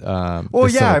stress. Well,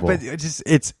 the yeah, syllable. but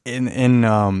it's in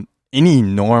any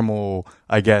normal,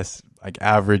 I guess, like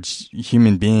average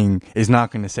human being is not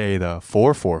going to say the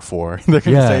 444. They're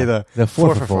going to say the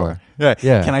 4 for 4. Yeah.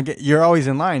 Yeah. Can I get? You're always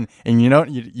in line, and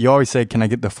you always say, "Can I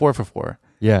get the 4 for 4?"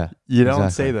 Yeah, You don't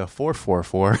exactly. say the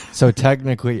 444. So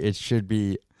technically, it should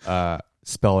be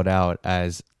spelled out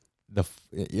as the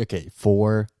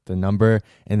 4 the number,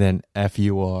 and then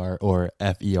FUR or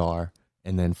FER,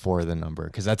 and then 4 the number,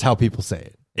 because that's how people say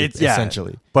it. It's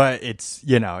essentially, but it's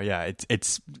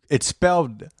it's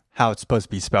spelled how it's supposed to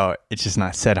be spelled. It's just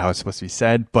not said how it's supposed to be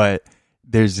said. But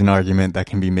there's an argument that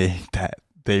can be made that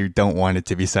they don't want it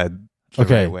to be said the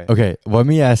right way. Okay. Let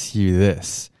me ask you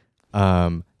this: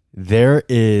 there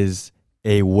is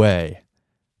a way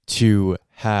to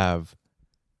have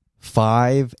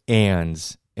 5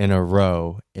 ands in a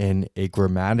row in a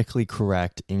grammatically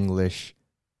correct English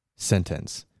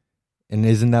sentence, and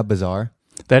isn't that bizarre?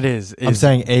 That is I'm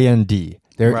saying A and D.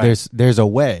 Right. There's a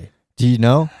way. Do you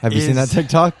know? Have you seen that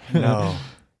TikTok? No.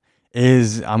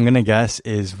 I'm gonna guess,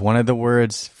 is one of the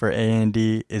words for A and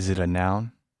D, is it a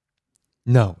noun?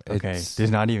 No. Okay. It's,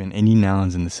 There's not even any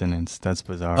nouns in the sentence. That's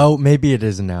bizarre. oh, maybe it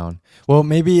is a noun. Well,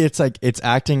 maybe it's like it's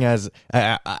acting as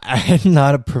I'm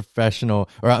not a professional,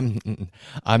 or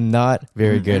I'm not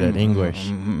very good at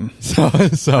English. So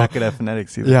Not good at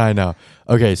phonetics either. yeah, I know.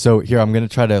 Okay, so here I'm gonna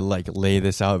try to like lay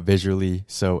this out visually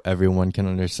so everyone can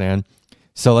understand.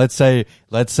 So let's say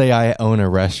I own a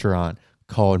restaurant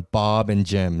called Bob and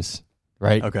Jim's,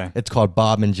 right? Okay. It's called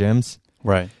Bob and Jim's.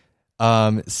 Right.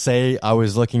 Say I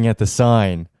was looking at the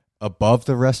sign above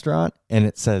the restaurant and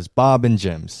it says Bob and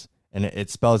Jim's, and it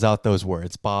spells out those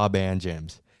words, Bob and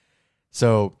Jim's.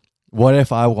 So what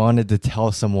if I wanted to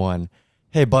tell someone,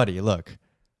 hey buddy, look,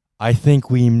 I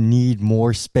think we need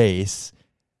more space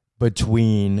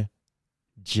between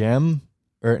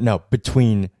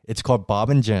it's called Bob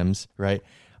and Jim's, right?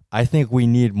 I think we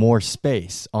need more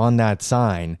space on that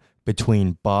sign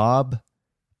between Bob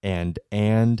and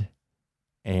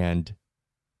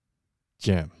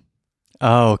Jim.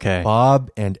 Oh, okay.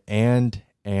 Bob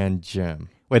and Jim.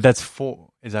 Wait, that's 4.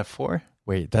 Is that 4?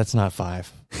 Wait, that's not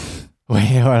 5. Wait,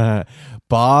 hold on.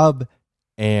 Bob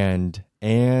and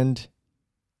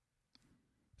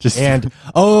Just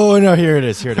oh no, here it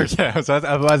is. Okay, I was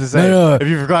about to say, No. if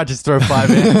you forgot, just throw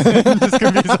 5 in. Just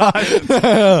confuse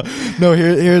audience. No,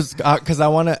 here's because I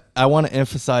want to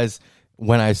emphasize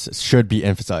when I should be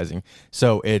emphasizing.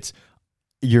 So it's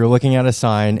you're looking at a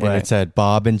sign and Right. it said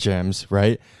Bob and Jim's,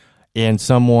 right? And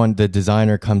the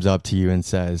designer comes up to you and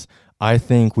says, I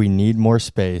think we need more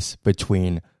space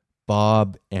between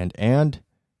Bob and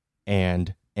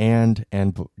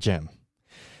Jim.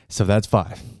 So that's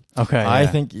 5. Okay. I yeah.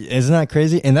 think, isn't that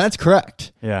crazy? And that's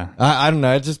correct. Yeah. I don't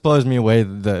know. It just blows me away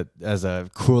as a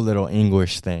cool little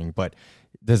English thing. But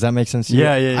does that make sense to you?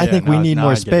 Yeah. I think we need now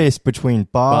more I get it. space between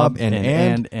Bob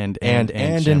and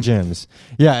Jim. Jim's.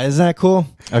 Yeah, isn't that cool?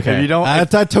 Okay. If you don't,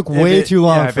 that took way too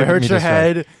long. Yeah, if for it hurts me your to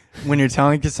start. head when you're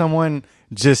telling to someone,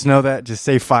 just know that. Just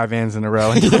say 5 ands in a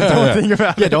row. And don't think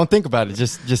about it. Yeah, don't think about it.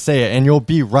 Just say it, and you'll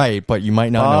be right. But you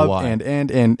might not Bob know why.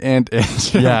 and.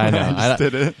 Yeah, I know. I just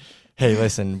did it. Hey,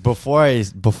 listen. Before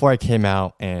I came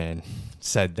out and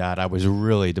said that, I was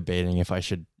really debating if I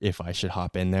should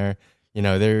hop in there. You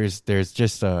know, there's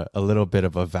just a little bit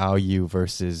of a value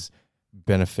versus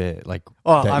benefit, like.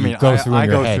 Well, that I you mean, go I through in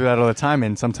your go head. through that all the time,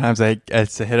 and sometimes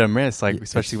it's a hit or miss, like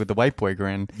especially with the white boy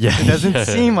grin. Yeah, it doesn't yeah.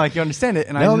 seem like you understand it,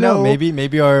 and I No, know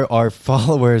maybe our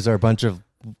followers are a bunch of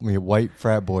white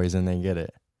frat boys and they get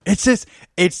it.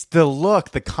 it's the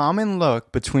look, the common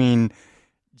look between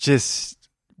just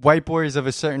white boys of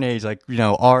a certain age, like, you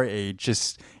know, our age,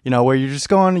 just, you know, where you're just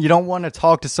going, you don't want to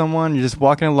talk to someone, you're just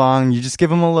walking along, you just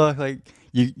give them a look, like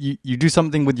you do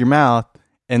something with your mouth,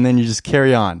 and then you just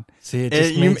carry on. See, it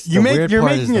just makes the weird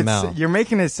part is the mouth. You're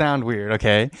making it sound weird,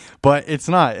 okay? But it's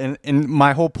not. And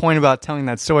my whole point about telling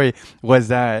that story was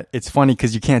that it's funny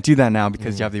because you can't do that now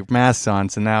because you have the masks on.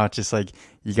 So now it's just like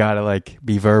you gotta like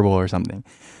be verbal or something.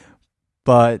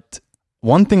 But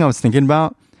one thing I was thinking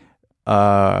about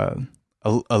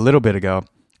a little bit ago,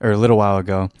 or a little while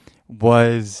ago,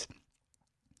 was,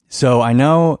 so I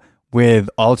know with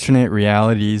alternate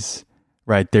realities,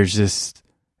 right, there's just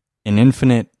an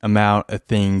infinite amount of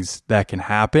things that can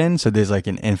happen. So there's like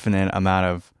an infinite amount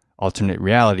of alternate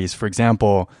realities. For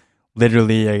example,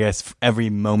 literally, I guess every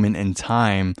moment in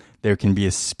time, there can be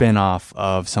a spin-off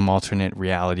of some alternate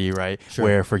reality, right? Sure.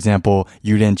 Where, for example,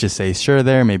 you didn't just say sure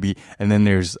there, maybe, and then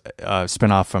there's a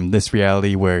spin-off from this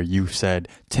reality where you said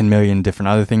 10 million different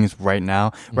other things right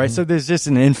now, right? So there's just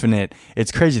an infinite,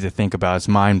 it's crazy to think about, it's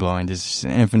mind-blowing. There's just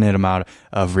an infinite amount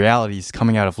of realities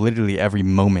coming out of literally every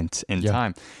moment in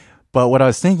time. But what I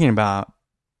was thinking about,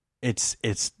 it's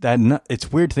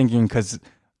weird thinking because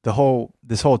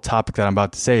this whole topic that I'm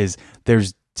about to say is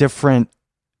there's different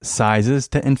sizes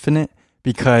to infinite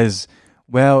because,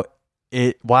 well,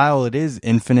 while it is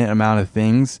infinite amount of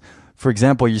things, for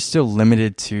example, you're still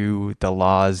limited to the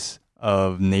laws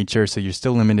of nature, so you're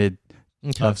still limited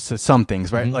of some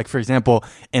things, right? Like, for example,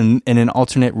 in an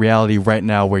alternate reality right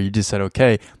now where you just said,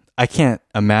 okay, I can't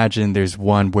imagine there's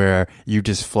one where you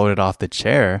just floated off the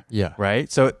chair. Yeah.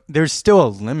 Right. So there's still a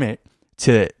limit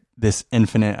to this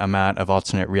infinite amount of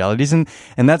alternate realities. And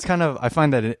that's kind of, I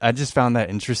find that I just found that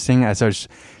interesting as I was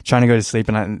trying to go to sleep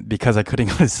because I couldn't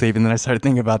go to sleep. And then I started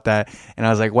thinking about that and I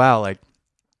was like, wow, like,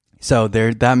 so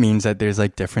that means that there's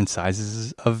like different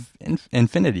sizes of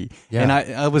infinity. Yeah. And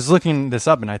I was looking this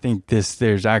up and I think there's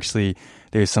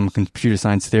some computer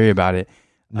science theory about it.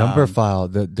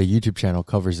 Numberphile, the YouTube channel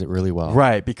covers it really well.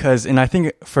 Right, because, and I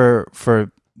think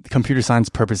for computer science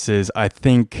purposes, I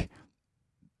think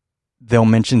they'll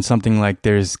mention something like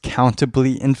there's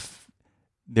countably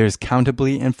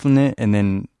infinite and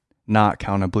then not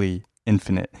countably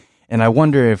infinite. And I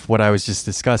wonder if what I was just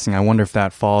discussing, I wonder if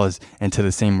that falls into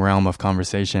the same realm of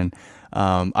conversation.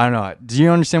 I don't know. Do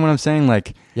you understand what I'm saying?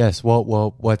 Like, yes.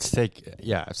 Well, let's take,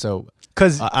 so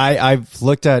because I've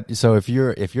looked at, so if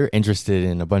you're interested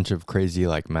in a bunch of crazy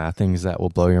like math things that will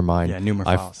blow your mind. yeah, numer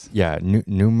files.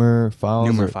 Numer files.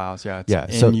 Numer files, yeah.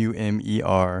 It's so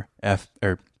NUMERF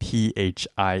or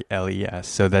PHILES.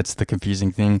 So that's the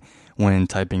confusing thing when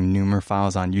typing numer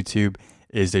files on YouTube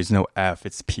is there's no F,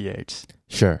 it's PH.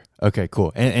 Sure. Okay,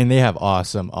 cool. And they have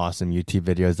awesome YouTube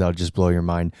videos that'll just blow your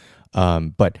mind.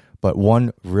 But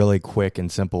one really quick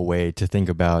and simple way to think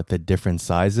about the different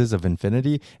sizes of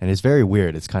infinity, and it's very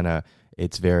weird. It's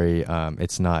very,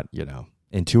 it's not,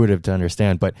 intuitive to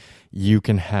understand, but you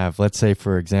can have, let's say,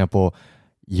 for example,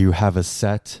 you have a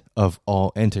set of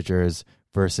all integers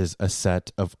versus a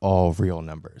set of all real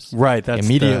numbers. Right. That's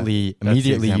immediately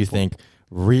the you think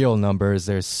real numbers,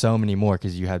 there's so many more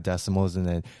because you have decimals, and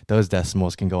then those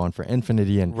decimals can go on for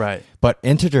infinity. And right. But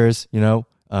integers,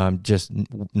 just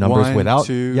numbers 1, without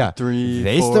 2, 3,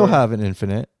 they 4. still have an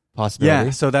infinite possibility.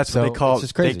 Yeah, so that's what they call. It's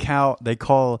just crazy. They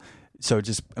call. So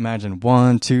just imagine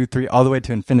 1, 2, 3, all the way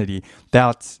to infinity.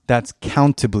 That's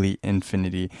countably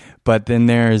infinity. But then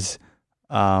there's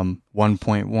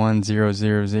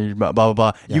 1.1000 blah blah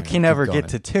blah. Yeah, you can never get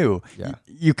to 2. Yeah.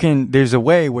 You can. There's a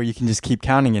way where you can just keep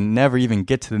counting and never even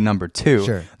get to the number 2.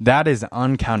 Sure. That is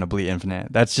uncountably infinite.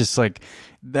 That's just like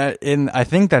that. And I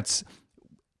think that's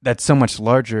so much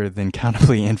larger than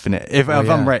countably infinite. If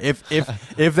I'm right,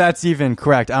 if that's even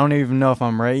correct, I don't even know if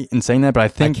I'm right in saying that, but I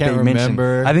think they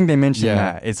mentioned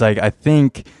that. It's like I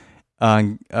think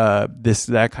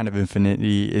that kind of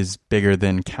infinity is bigger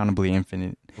than countably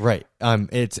infinite. Right.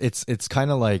 It's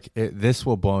kind of like this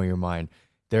will blow your mind.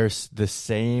 There's the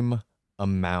same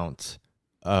amount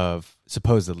of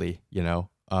supposedly,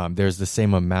 there's the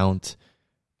same amount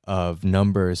of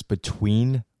numbers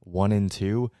between 1 and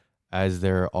 2 as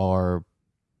there are,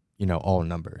 all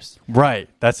numbers. Right.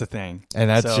 That's the thing.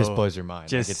 And that just blows your mind.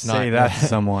 Just it's say that to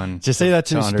someone. Just say that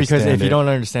to because if you don't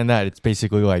understand that, it's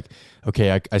basically like,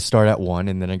 okay, I start at 1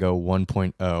 and then I go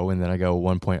 1.0 and then I go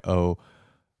 1.0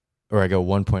 or I go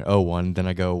 1.01, then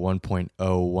I go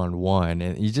 1.011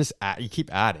 and you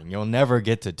keep adding. You'll never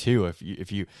get to 2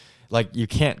 if you like, you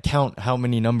can't count how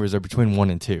many numbers are between 1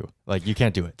 and 2. Like, you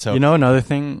can't do it. So, another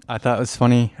thing I thought was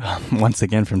funny, once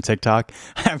again from TikTok,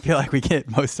 I feel like we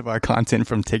get most of our content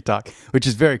from TikTok, which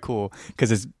is very cool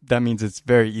because that means it's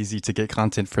very easy to get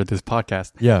content for this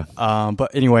podcast. Yeah.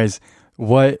 But anyways,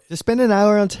 just spend an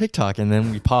hour on TikTok and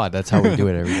then we pod. That's how we do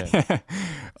it every day.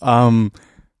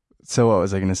 So what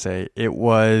was I going to say? It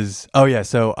was,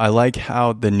 so I like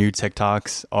how the new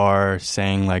TikToks are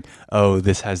saying like, oh,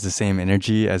 this has the same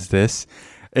energy as this.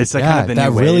 It's like kind of the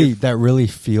new wave. It really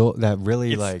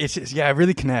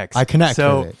connects. I connect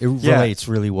with it. It relates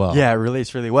really well. Yeah, it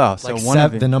relates really well. Like so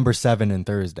the number 7 and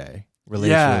Thursday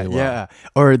relates really well. Yeah.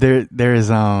 Or there is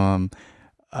one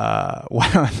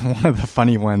of the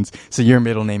funny ones. So your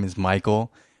middle name is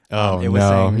Michael. Oh, it was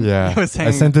saying,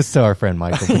 I sent this to our friend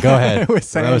Michael. But go ahead.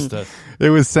 Roast us. It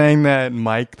was saying that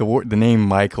the name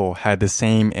Michael had the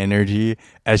same energy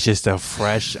as just a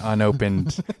fresh,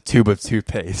 unopened tube of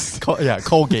toothpaste.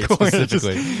 Colgate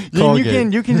specifically.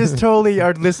 You can just totally,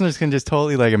 our listeners can just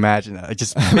totally like imagine that. Like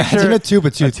just imagine a tube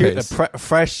of toothpaste. A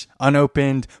fresh,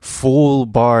 unopened, full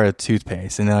bar of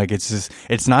toothpaste. And like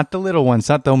it's not the little one. It's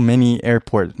not the mini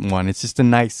airport one. It's just a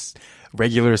nice,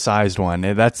 regular sized one.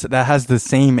 That has the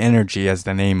same energy as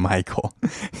the name Michael.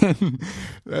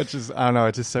 That's just, I don't know,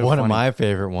 it's just so one funny. Of my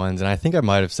favorite ones, and I think I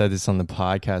might have said this on the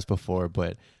podcast before,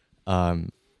 but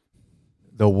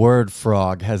the word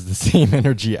frog has the same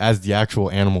energy as the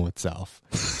actual animal itself.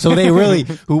 So they really,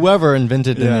 whoever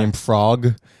invented the name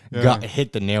frog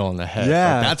hit the nail on the head.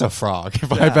 Yeah. Like, that's a frog.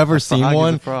 If I've ever seen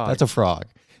one, that's a frog.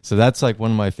 So that's like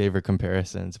one of my favorite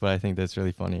comparisons, but I think that's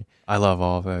really funny. I love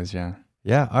all of those, yeah.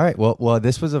 Yeah. All right. Well,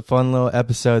 this was a fun little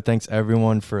episode. Thanks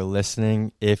everyone for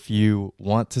listening. If you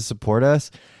want to support us,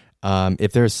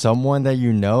 if there's someone that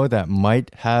you know that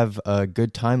might have a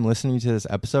good time listening to this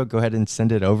episode, go ahead and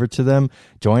send it over to them.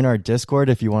 Join our Discord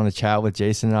if you want to chat with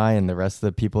Jason and I and the rest of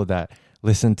the people that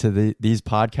listen to these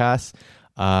podcasts.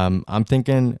 I'm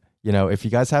thinking, if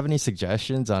you guys have any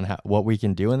suggestions on what we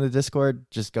can do in the Discord,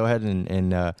 just go ahead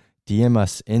and DM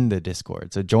us in the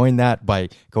Discord. So join that by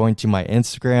going to my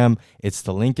Instagram. It's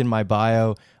the link in my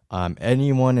bio.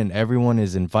 Anyone and everyone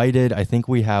is invited. I think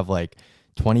we have like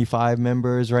 25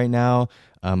 members right now.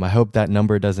 I hope that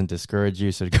number doesn't discourage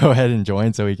you. So go ahead and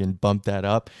join so we can bump that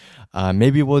up.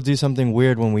 Maybe we'll do something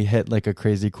weird when we hit like a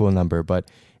crazy cool number.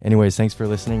 But anyways, thanks for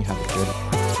listening. Have a good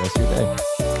rest of your day.